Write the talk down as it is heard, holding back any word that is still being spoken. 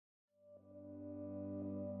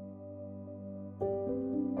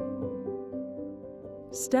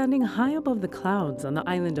Standing high above the clouds on the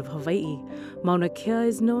island of Hawaii, Maunakea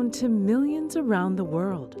is known to millions around the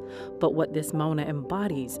world. But what this Mauna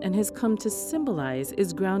embodies and has come to symbolize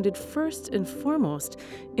is grounded first and foremost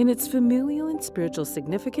in its familial and spiritual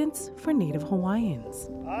significance for Native Hawaiians.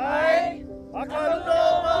 Ai,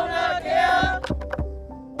 Makaruna Maunakea!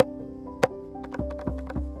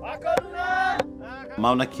 Makaruna!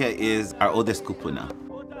 Maunakea is our oldest kupuna.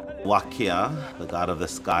 Wakea, the god of the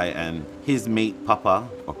sky, and his mate Papa,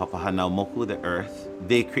 or Papa Hanaumoku, the earth,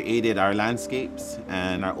 they created our landscapes,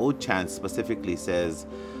 and our old chant specifically says,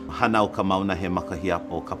 Hanau ka mauna he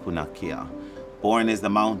makahiapo kapuna kia. Born is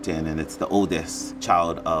the mountain, and it's the oldest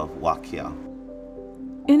child of Wakea.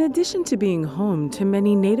 In addition to being home to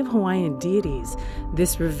many Native Hawaiian deities,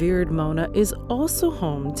 this revered Mauna is also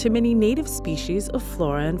home to many native species of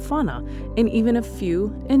flora and fauna, and even a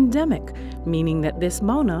few endemic, meaning that this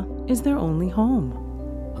Mauna is their only home.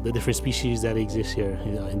 The different species that exist here,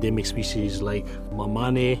 endemic species like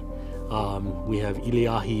mamane, we have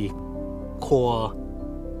iliahi, koa,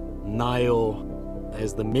 naio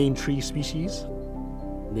as the main tree species.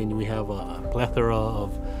 Then we have a plethora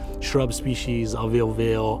of shrub species,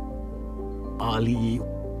 aweoweo, ali'i,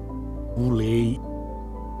 ulei,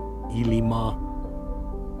 ilima,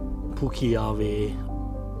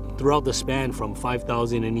 pukiawe. Throughout the span from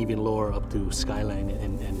 5,000 and even lower up to skyline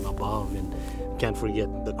and above. And can't forget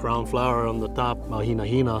the crown flower on the top,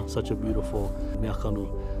 mahina, such a beautiful meakanu.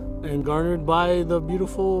 And garnered by the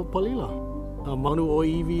beautiful palila, a manu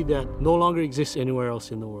oiwi that no longer exists anywhere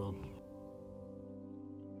else in the world.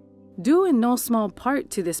 Due in no small part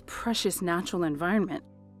to this precious natural environment,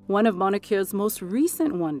 one of Maunakea's most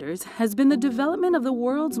recent wonders has been the development of the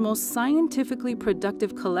world's most scientifically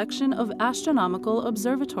productive collection of astronomical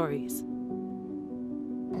observatories.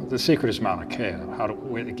 The secret is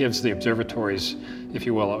Maunakea. It gives the observatories, if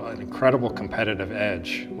you will, an incredible competitive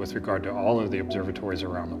edge with regard to all of the observatories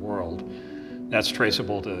around the world. That's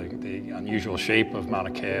traceable to the unusual shape of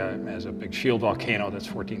Maunakea as a big shield volcano that's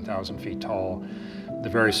 14,000 feet tall. The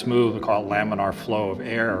very smooth, we call it laminar flow of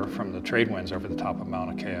air from the trade winds over the top of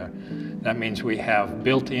Maunakea. That means we have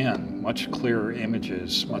built in much clearer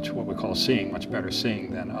images, much what we call seeing, much better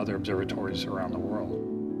seeing than other observatories around the world.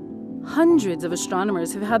 Hundreds of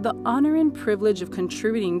astronomers have had the honor and privilege of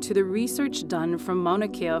contributing to the research done from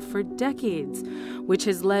Maunakea for decades, which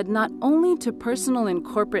has led not only to personal and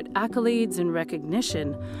corporate accolades and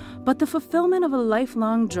recognition, but the fulfillment of a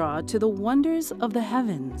lifelong draw to the wonders of the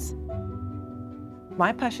heavens.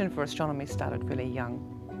 My passion for astronomy started really young.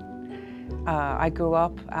 I grew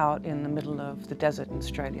up out in the middle of the desert in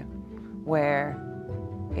Australia, where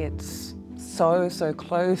it's so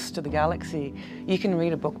close to the galaxy, you can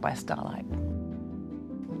read a book by starlight.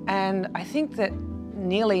 And I think that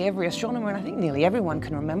nearly every astronomer, and I think nearly everyone,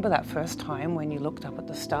 can remember that first time when you looked up at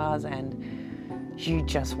the stars and you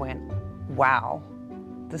just went, wow.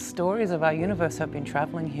 The stories of our universe have been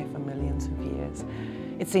traveling here for millions of years.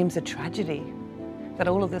 It seems a tragedy that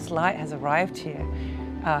all of this light has arrived here,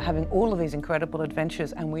 having all of these incredible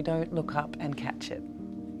adventures, and we don't look up and catch it.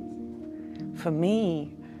 For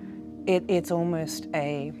me, it's almost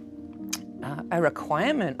a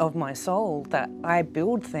requirement of my soul that I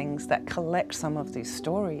build things that collect some of these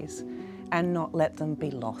stories and not let them be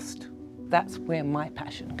lost. That's where my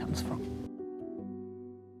passion comes from.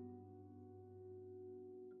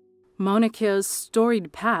 Maunakea's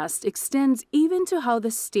storied past extends even to how the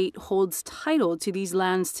state holds title to these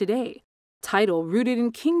lands today, title rooted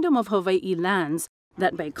in Kingdom of Hawaii lands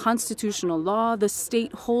that by constitutional law the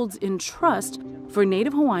state holds in trust for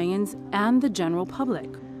Native Hawaiians and the general public.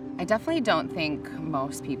 I definitely don't think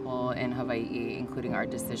most people in Hawaii, including our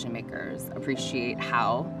decision makers, appreciate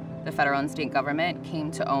how the federal and state government came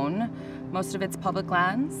to own most of its public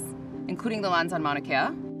lands, including the lands on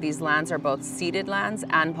Maunakea. These lands are both ceded lands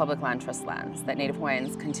and public land trust lands that Native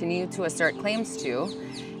Hawaiians continue to assert claims to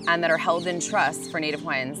and that are held in trust for Native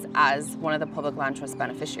Hawaiians as one of the public land trust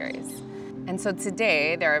beneficiaries. And so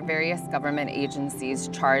today, there are various government agencies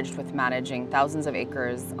charged with managing thousands of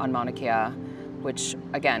acres on Maunakea, which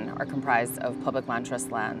again are comprised of public land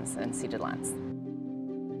trust lands and ceded lands.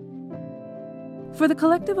 For the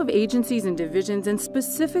collective of agencies and divisions, and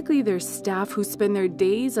specifically their staff who spend their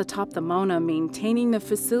days atop the Mauna maintaining the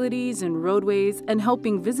facilities and roadways and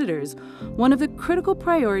helping visitors, one of the critical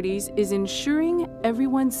priorities is ensuring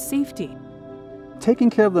everyone's safety. Taking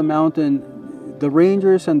care of the mountain, the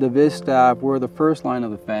rangers and the Viz staff were the first line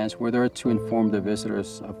of defense. We're there to inform the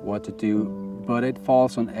visitors of what to do, but it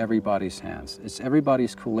falls on everybody's hands. It's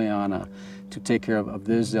everybody's kuleana to take care of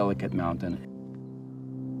this delicate mountain.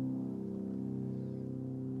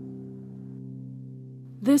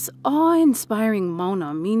 This awe-inspiring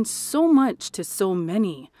Mauna means so much to so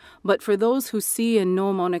many, but for those who see and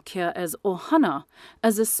know Maunakea as ohana,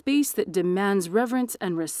 as a space that demands reverence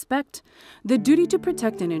and respect, the duty to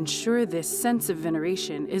protect and ensure this sense of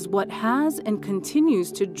veneration is what has and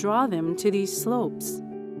continues to draw them to these slopes.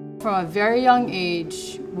 From a very young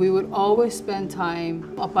age, we would always spend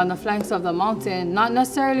time up on the flanks of the mountain, not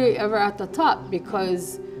necessarily ever at the top,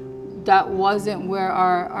 because that wasn't where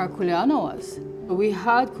our kuleana was. We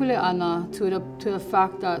had kuleana to the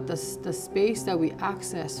fact that the space that we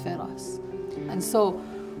accessed fed us. And so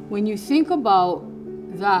when you think about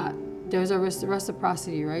that, there's a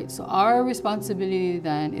reciprocity, right? So our responsibility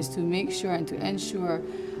then is to make sure and to ensure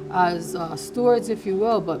as stewards, if you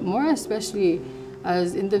will, but more especially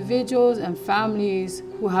as individuals and families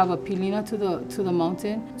who have a pilina to the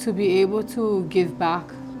mountain, to be able to give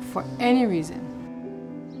back for any reason.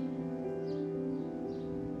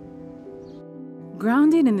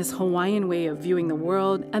 Grounded in this Hawaiian way of viewing the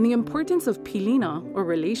world and the importance of pilina, or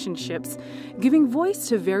relationships, giving voice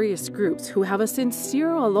to various groups who have a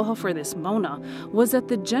sincere aloha for this Mauna was at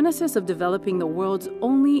the genesis of developing the world's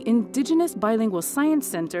only indigenous bilingual science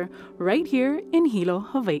center right here in Hilo,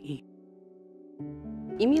 Hawaii.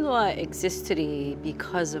 Imiloa exists today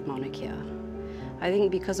because of Maunakea. I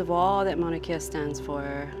think because of all that Maunakea stands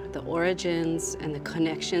for, the origins and the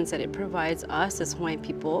connections that it provides us as Hawaiian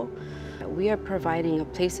people, we are providing a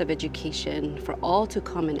place of education for all to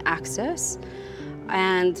come and access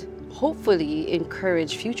and hopefully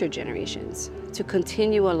encourage future generations to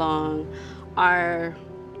continue along our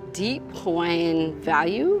deep Hawaiian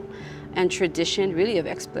value and tradition really of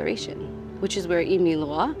exploration, which is where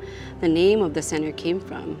Imiloa, the name of the center, came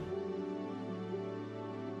from.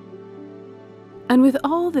 And with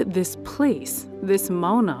all that this place, this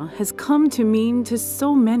Mauna, has come to mean to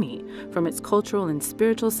so many, from its cultural and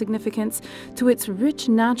spiritual significance to its rich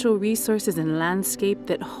natural resources and landscape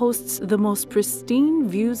that hosts the most pristine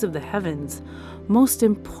views of the heavens, most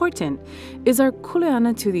important is our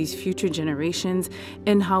kuleana to these future generations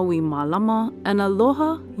and how we malama and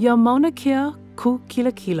aloha ya Maunakea ku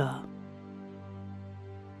kila kila.